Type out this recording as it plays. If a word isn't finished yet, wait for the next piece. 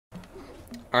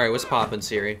Alright, what's poppin',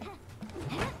 Siri?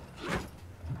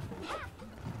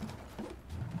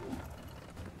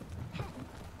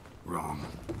 Wrong.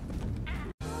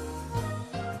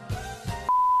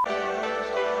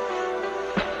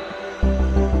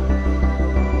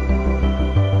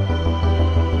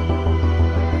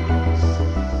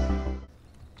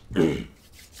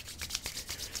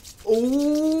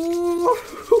 Oh.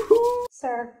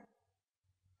 Sir,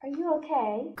 are you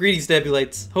okay? Greetings,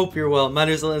 Nebulites. Hope you're well. My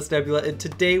name is Lance Nebula, and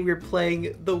today we're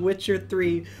playing The Witcher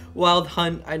 3 Wild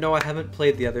Hunt. I know I haven't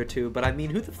played the other two, but I mean,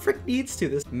 who the frick needs to?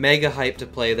 This mega hype to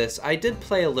play this. I did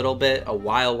play a little bit a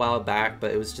while back,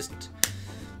 but it was just...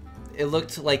 It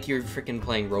looked like you're freaking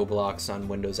playing Roblox on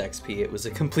Windows XP. It was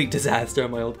a complete disaster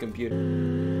on my old computer.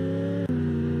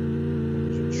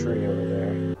 There's a tree over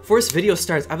there. Before this video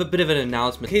starts, I have a bit of an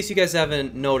announcement. In case you guys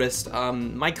haven't noticed,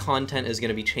 my content is going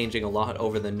to be changing a lot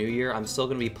over the new year. I'm still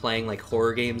going to be playing like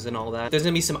horror games and all that. There's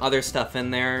going to be some other stuff in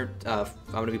there. I'm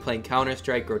going to be playing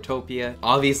Counter-Strike, Growtopia.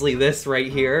 Obviously this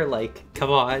right here, like,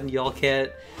 come on, y'all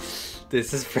can't...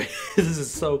 This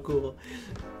is so cool.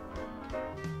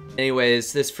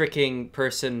 Anyways, this freaking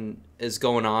person is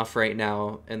going off right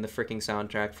now in the freaking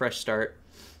soundtrack. Fresh start.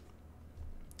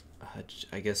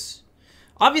 I guess...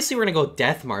 Obviously, we're gonna go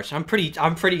Death March. I'm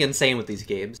pretty insane with these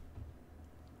games.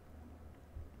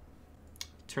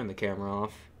 Turn the camera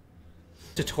off.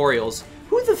 Tutorials.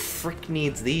 Who the frick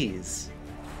needs these?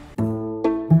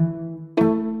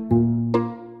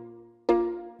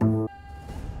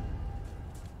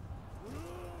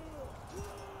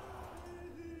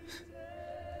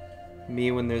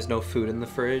 Me when there's no food in the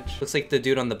fridge. Looks like the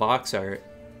dude on the box art.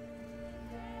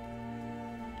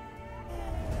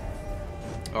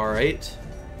 Alright.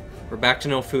 We're back to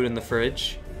no food in the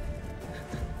fridge.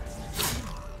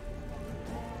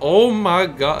 Oh my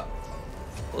god.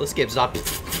 Well, this game's not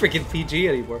freaking PG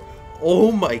anymore.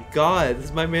 Oh my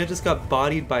god. My man just got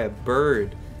bodied by a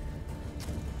bird.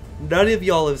 None of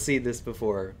y'all have seen this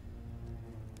before.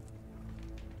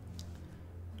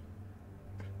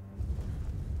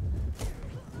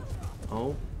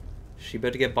 Oh. She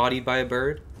about to get bodied by a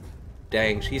bird?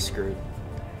 Dang, she's screwed.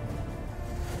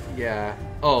 Yeah.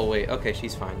 Oh, wait. Okay,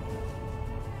 she's fine.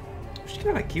 She's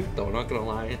kind of cute, though, not gonna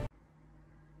lie.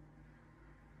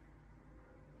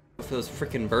 For those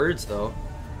freaking birds, though.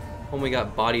 Oh, we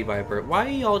got bodied by a bird. Why are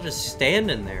y'all just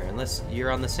standing there, unless you're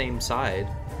on the same side?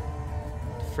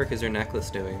 What the frick is her necklace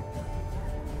doing?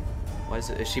 Why is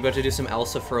it? Is she about to do some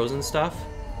Elsa Frozen stuff?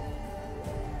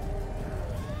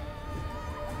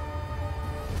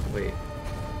 Wait.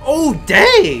 Oh,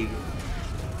 dang!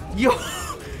 Yo!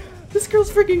 This girl's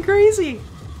freaking crazy!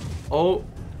 Oh,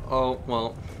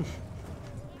 well.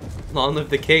 Long live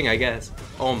the king, I guess.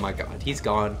 Oh my god, he's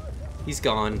gone. He's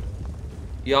gone.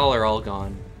 Y'all are all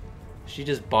gone. She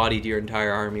just bodied your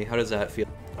entire army. How does that feel?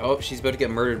 Oh, she's about to get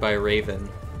murdered by a raven.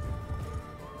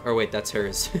 Or wait, that's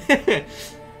hers.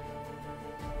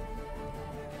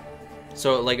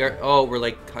 So, like, oh, we're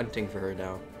like hunting for her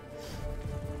now.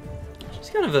 She's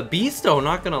kind of a beast, though,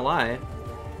 not gonna lie.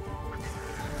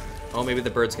 Oh, maybe the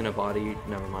bird's gonna body...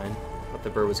 Never mind. I thought the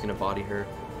bird was gonna body her.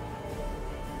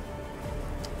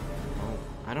 Oh,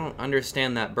 I don't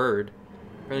understand that bird.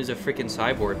 There's a freaking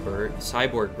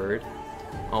cyborg bird.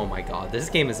 Oh my god, this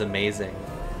game is amazing.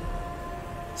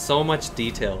 So much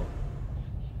detail.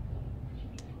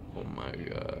 Oh my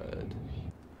god.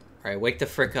 Alright, wake the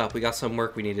frick up. We got some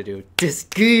work we need to do. This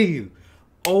game!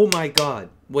 Oh my god.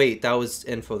 Wait, that was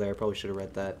info there. I probably should have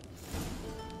read that.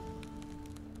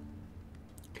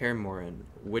 Karen Morin,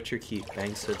 Witcher Keep,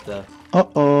 thanks at the...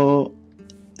 Uh-oh.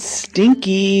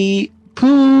 Stinky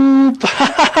poop!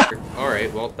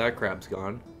 Alright, well, that crab's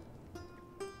gone.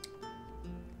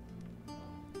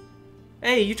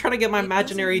 Hey, you trying to get my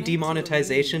imaginary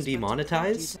demonetization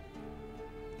demonetized?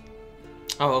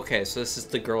 Oh, okay, so this is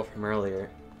the girl from earlier.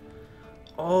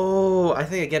 Oh, I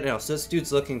think I get it now. So this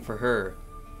dude's looking for her.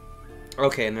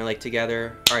 Okay, and they're like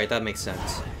together. Alright, that makes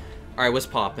sense. Alright, what's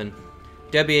poppin'?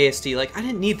 WASD, like, I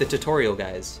didn't need the tutorial,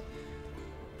 guys.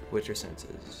 Witcher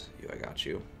senses. I got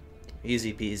you.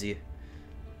 Easy peasy.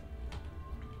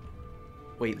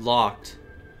 Wait, locked.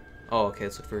 Oh, okay,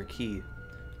 let's look for a key.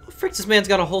 Oh, frick, this man's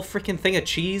got a whole freaking thing of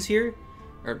cheese here?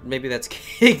 Or maybe that's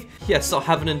cake. Yes, I'll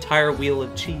have an entire wheel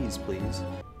of cheese, please.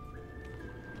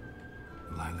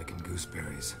 Lilac and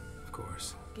gooseberries, of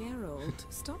course.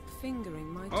 Geralt, stop fingering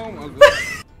my toy. Oh my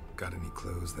god. Got any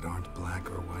clothes that aren't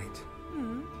black or white?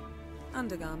 Hmm.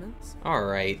 Undergarments.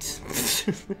 Alright.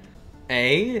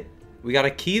 Hey, we got a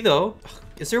key though.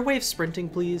 Is there a way of sprinting,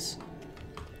 please?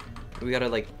 We gotta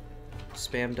like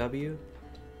spam W?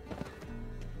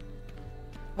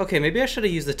 Okay, maybe I should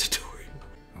have used the tutorial.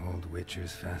 Old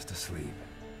Witcher's fast asleep.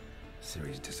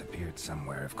 Siri's disappeared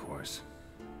somewhere, of course.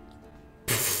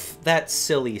 That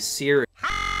silly Siri.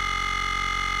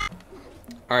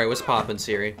 Alright, what's poppin',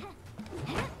 Siri?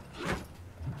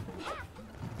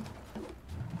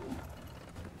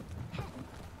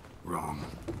 Wrong.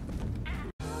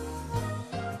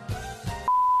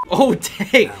 Oh,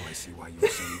 dang! Now I see why you were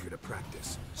so eager to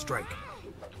practice. Strike.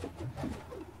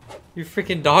 Your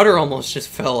freaking daughter almost just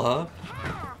fell, huh?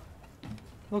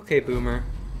 Okay, Boomer.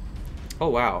 Oh,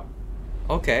 wow.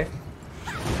 Okay.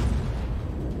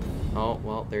 Oh,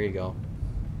 well, there you go.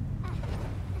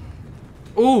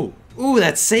 Ooh! Ooh,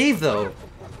 that save, though!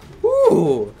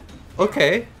 Ooh!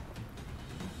 Okay.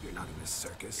 You're not in this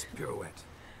circus. Pirouette.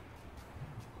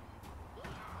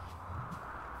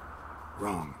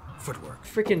 Wrong. Footwork.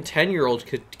 Freaking 10-year-old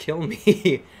could kill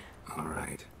me.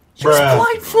 Alright. She's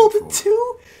blindfolded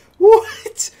too?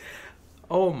 What?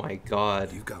 Oh my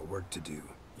god. You've got work to do.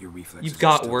 Your reflexes You've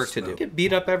got are still work to slow. do. Get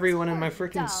beat up everyone in my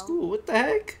freaking school. What the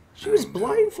heck? She was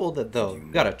blindfolded though.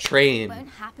 You gotta train. Won't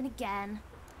happen again.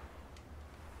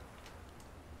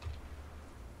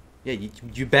 Yeah,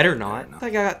 you better not. I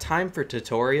think I got time for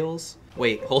tutorials.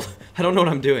 Wait, hold. I don't know what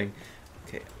I'm doing.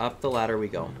 Okay, up the ladder we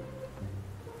go.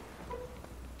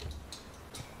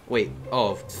 Wait,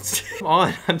 oh, come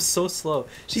on, I'm so slow.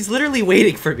 She's literally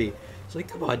waiting for me. She's like,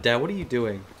 come on, Dad, what are you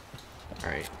doing?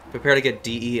 Alright, prepare to get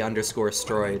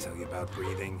DE_destroyed. Tell you about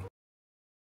breathing.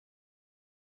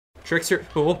 Tricks are,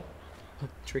 oh,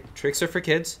 tricks are for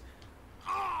kids.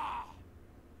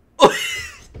 How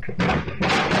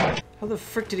the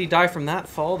frick did he die from that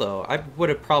fall, though? I would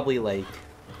have probably, like,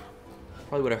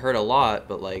 would have hurt a lot,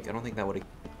 but, like, I don't think that would have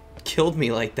killed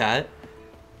me like that.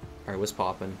 Alright, what's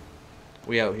poppin'?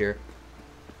 We out here.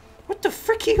 What the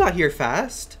frick, he got here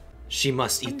fast? She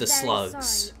must eat the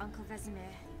slugs. Sorry, Uncle Vesemir.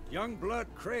 Young blood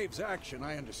craves action,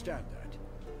 I understand that.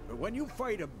 But when you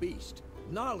fight a beast,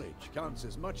 knowledge counts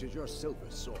as much as your silver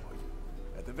sword.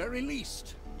 At the very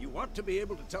least, you ought to be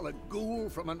able to tell a ghoul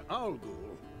from an owl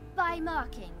ghoul. By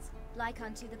markings, like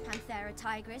unto the Panthera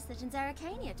tigris that in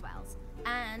Zeracania dwells,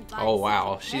 and by Oh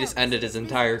wow, the she just elves ended his that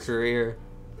entire visit. career.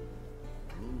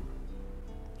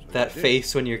 That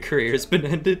face when your career's been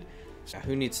ended. Yeah,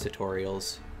 who needs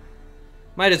tutorials?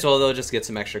 Might as well though, just get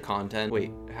some extra content.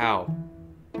 Wait, how?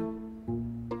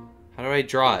 How do I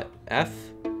draw it? F?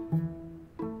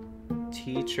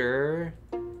 Teacher?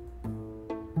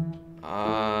 Hold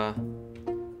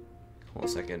on a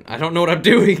second. I don't know what I'm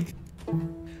doing.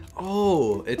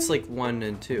 Oh, it's like 1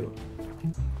 and 2.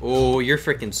 Oh, you're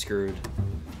freaking screwed.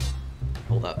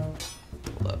 Hold up.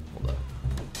 Hold up, hold up.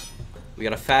 We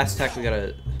got a fast tech, we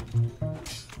gotta...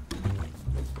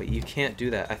 Wait, you can't do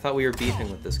that. I thought we were beefing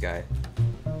with this guy.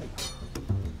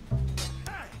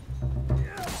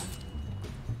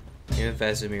 Aim at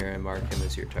Vesemir and mark him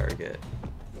as your target.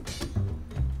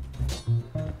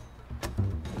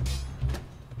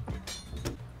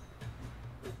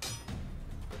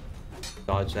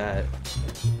 Dodge that.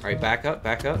 Alright, back up,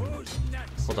 back up.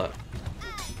 Hold up.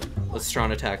 Let's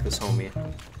strong attack this homie.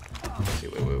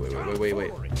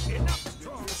 Wait.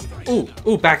 Ooh,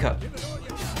 ooh, back up.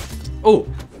 Oh,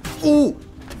 ooh,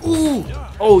 ooh.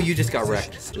 Oh, you just got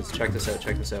wrecked. Just check this out,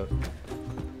 check this out.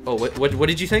 Oh, what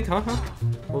did you think, huh?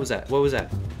 What was that? What was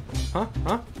that? Huh?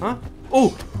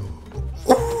 Oh,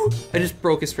 ooh. I just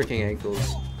broke his freaking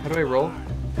ankles. How do I roll?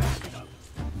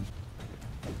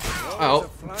 Oh.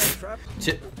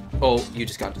 Oh, you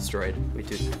just got destroyed. Wait,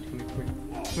 dude. Come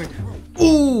here.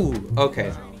 Ooh!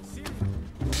 Okay.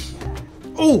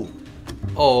 Ooh!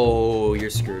 Oh, you're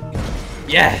screwed.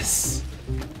 Yes!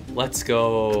 Let's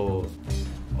go.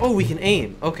 Oh, we can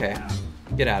aim. Okay.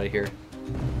 Get out of here.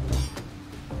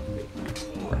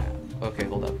 Okay,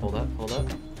 hold up.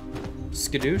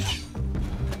 Skadoosh.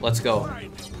 Let's go.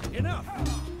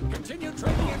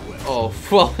 Oh,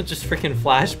 well, just freaking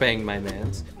flashbang my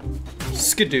mans.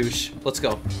 Skadoosh. Let's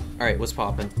go. Alright, what's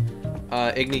poppin'?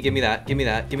 Igni, give me that.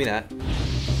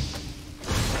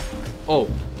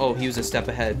 Oh, he was a step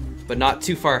ahead, but not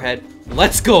too far ahead.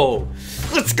 Let's go!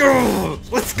 Let's go!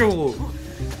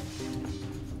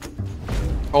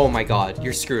 Oh my god,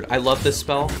 you're screwed. I love this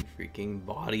spell. Freaking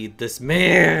bodied this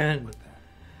man!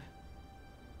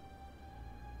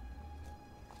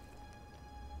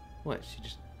 What? She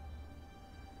just...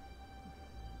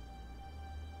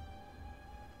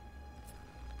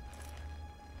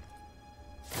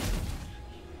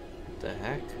 What the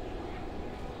heck?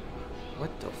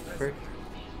 What the frick?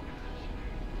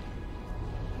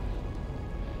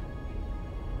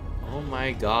 Oh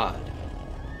my god.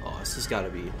 Oh, this has gotta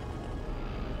be...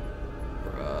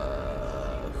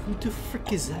 Bruh... Who the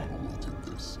frick is that?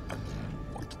 This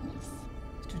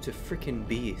dude's a freaking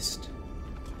beast.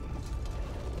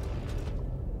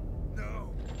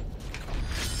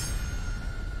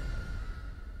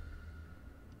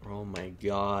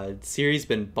 god. Siri's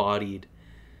been bodied.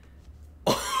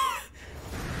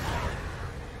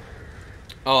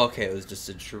 Oh, okay, it was just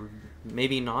a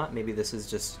maybe not. Maybe this is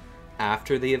just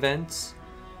after the events.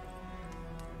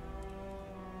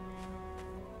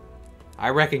 I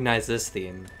recognize this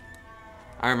theme.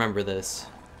 I remember this.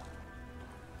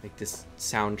 Like this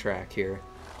soundtrack here.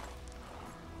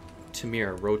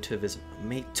 Tamir, Road to Visit.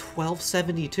 May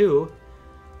 1272?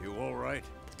 You alright?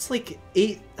 That's like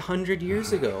 800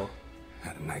 years ago.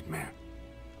 Had a nightmare.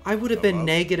 I would have been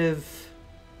negative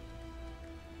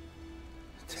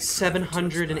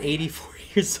 784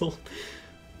 years old.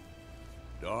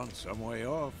 Dawn's some way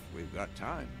off. We've got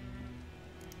time.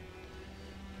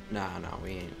 Nah,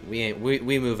 we ain't.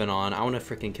 We moving on. I want to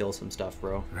freaking kill some stuff,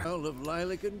 bro. Smell of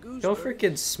lilac and gooseberry. Go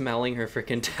freaking smelling her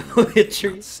freaking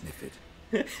toiletries. Sniff it.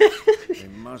 They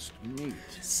must meet.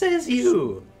 Says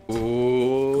you.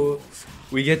 Ooh,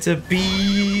 we get to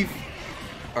beef.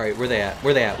 All right, where they at?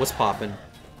 Where they at? What's popping?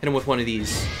 Hit him with one of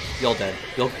these. Y'all dead.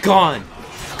 Y'all gone.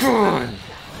 Gone.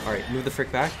 All right, move the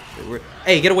frick back.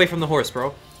 Hey, get away from the horse,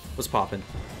 bro. What's popping?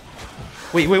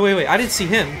 Wait. I didn't see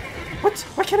him. What?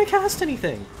 Why can't I cast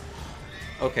anything?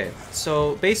 Okay,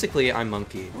 so basically I'm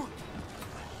monkey.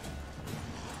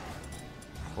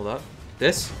 Hold up.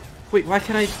 This? Wait, why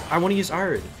can't I want to use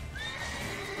Ard.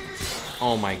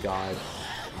 Oh my god.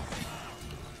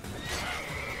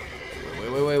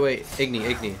 Wait.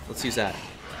 Igni. Let's use that.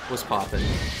 What's poppin'?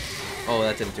 Oh,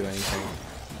 that didn't do anything.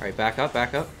 Alright, back up.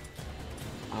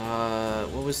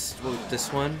 What was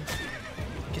this one?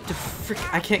 Get the frick.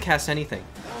 I can't cast anything.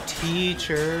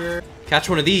 Teacher. Catch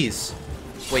one of these.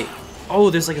 Wait. Oh,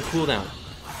 there's like a cooldown.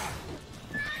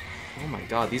 Oh my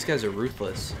god, these guys are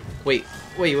ruthless. Wait.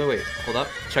 Hold up.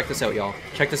 Check this out, y'all.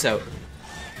 Check this out.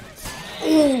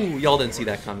 Ooh, y'all didn't see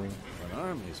that coming. When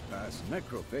armies pass,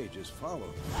 necrophages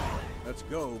follow. Let's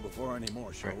go before any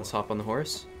more show. Alright, let's hop on the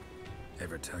horse.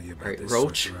 Ever tell you about Alright, this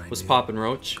Roach. sorcerer I What's knew? poppin',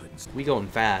 Roach? Couldn't We going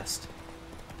fast.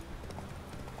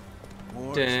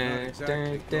 More Dun, is not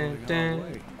exactly dun, going dun,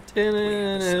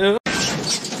 our way.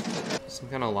 Some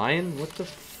kind of lion? What the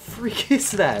freak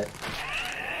is that?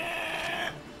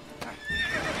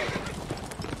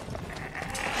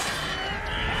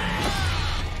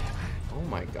 Oh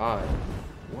my god.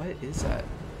 What is that?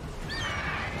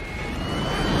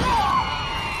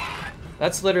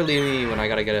 That's literally me when I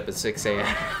gotta get up at 6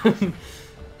 a.m.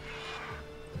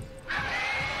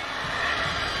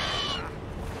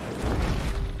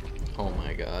 Oh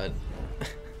my god.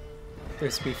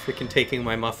 There's me freaking taking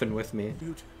my muffin with me.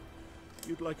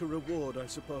 You'd like a reward, I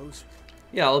suppose.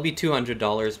 Yeah, it'll be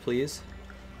 $200, please.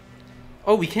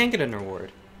 Oh, we can get an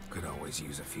reward. Could always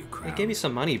use a few Hey, crowns. give me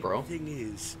some money, bro. Thing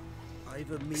is, I've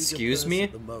a meager Excuse purse me?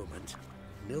 at the moment.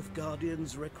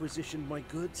 Nilfgaardians requisitioned my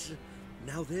goods.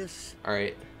 Now this.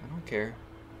 Alright, I don't care.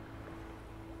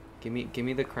 Give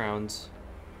me the crowns.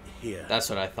 Here. That's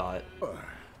what I thought. Could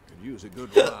use a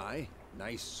good rye.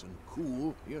 Nice and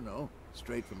cool, you know,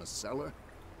 straight from a cellar.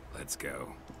 Let's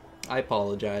go. I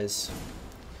apologize.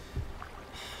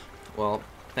 Well,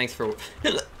 thanks for...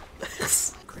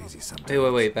 Crazy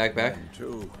sometimes. Wait, back. And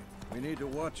two, we need to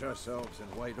watch ourselves in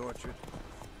White Orchard.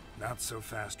 Not so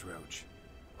fast, Roach.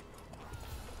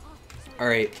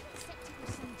 Alright.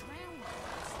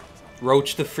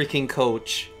 Roach the freaking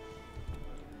coach.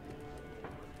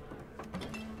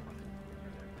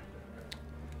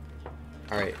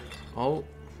 Alright. Oh.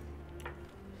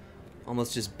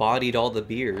 Almost just bodied all the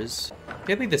beers. I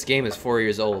can't believe this game is 4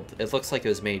 years old. It looks like it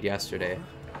was made yesterday.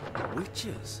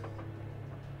 Witches.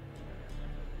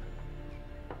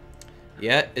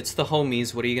 Yeah, it's the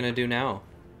homies. What are you gonna do now?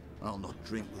 I'll not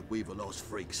drink with Weaverlaw's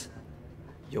freaks.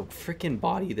 Yo, freaking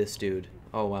body this dude.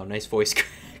 Oh wow, nice voice crack.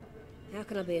 How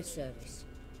can I be of service?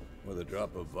 With a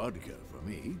drop of vodka for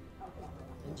me.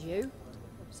 And you?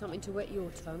 Something to wet your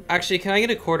tongue? Actually, can I get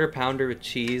a quarter pounder with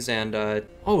cheese and,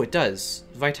 oh, it does.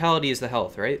 Vitality is the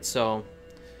health, right? So,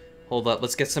 hold up.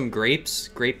 Let's get some grapes.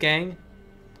 Grape gang.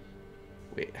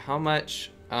 Wait, how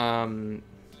much? Alright,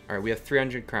 we have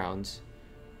 300 crowns.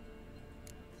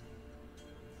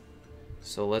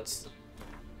 So let's,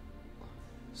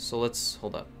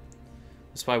 hold up.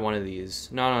 Let's buy one of these.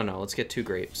 No. Let's get 2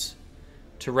 grapes.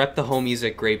 To rep the homies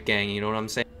at Grape Gang, you know what I'm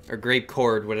saying? Or Grape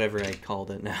Cord, whatever I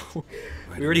called it now.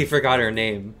 We already forgot her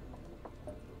name.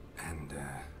 And,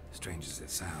 strange as it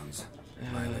sounds,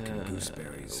 lilac and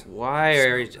gooseberries. Why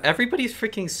are everybody's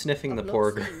freaking sniffing the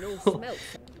poor girl?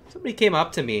 Somebody came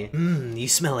up to me. You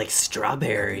smell like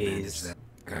strawberries.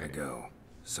 Gotta go.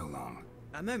 So long.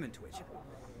 A moment, Witcher.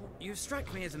 You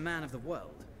strike me as a man of the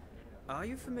world. Are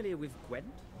you familiar with Gwent?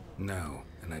 No,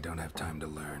 and I don't have time to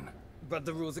learn. But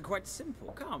the rules are quite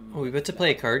simple. Come. Oh, we about to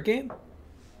play a card game?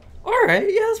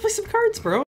 Alright, yeah, let's play some cards,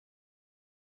 bro.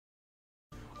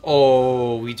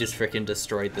 Oh, we just freaking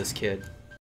destroyed this kid.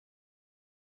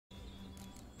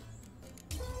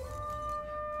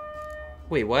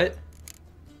 Wait, what?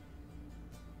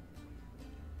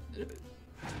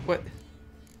 What?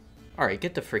 Alright,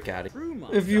 get the frick out of here.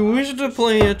 If you wish to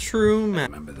play a true match,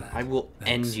 I will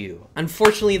end you.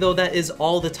 Unfortunately, though, that is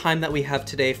all the time that we have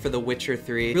today for The Witcher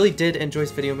 3. Really did enjoy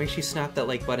this video. Make sure you snap that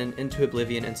like button into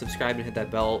oblivion and subscribe and hit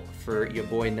that bell for your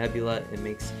boy Nebula.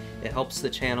 It helps the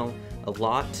channel a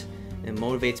lot and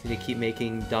motivates me to keep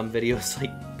making dumb videos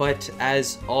but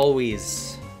as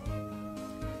always,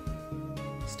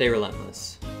 stay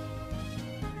relentless.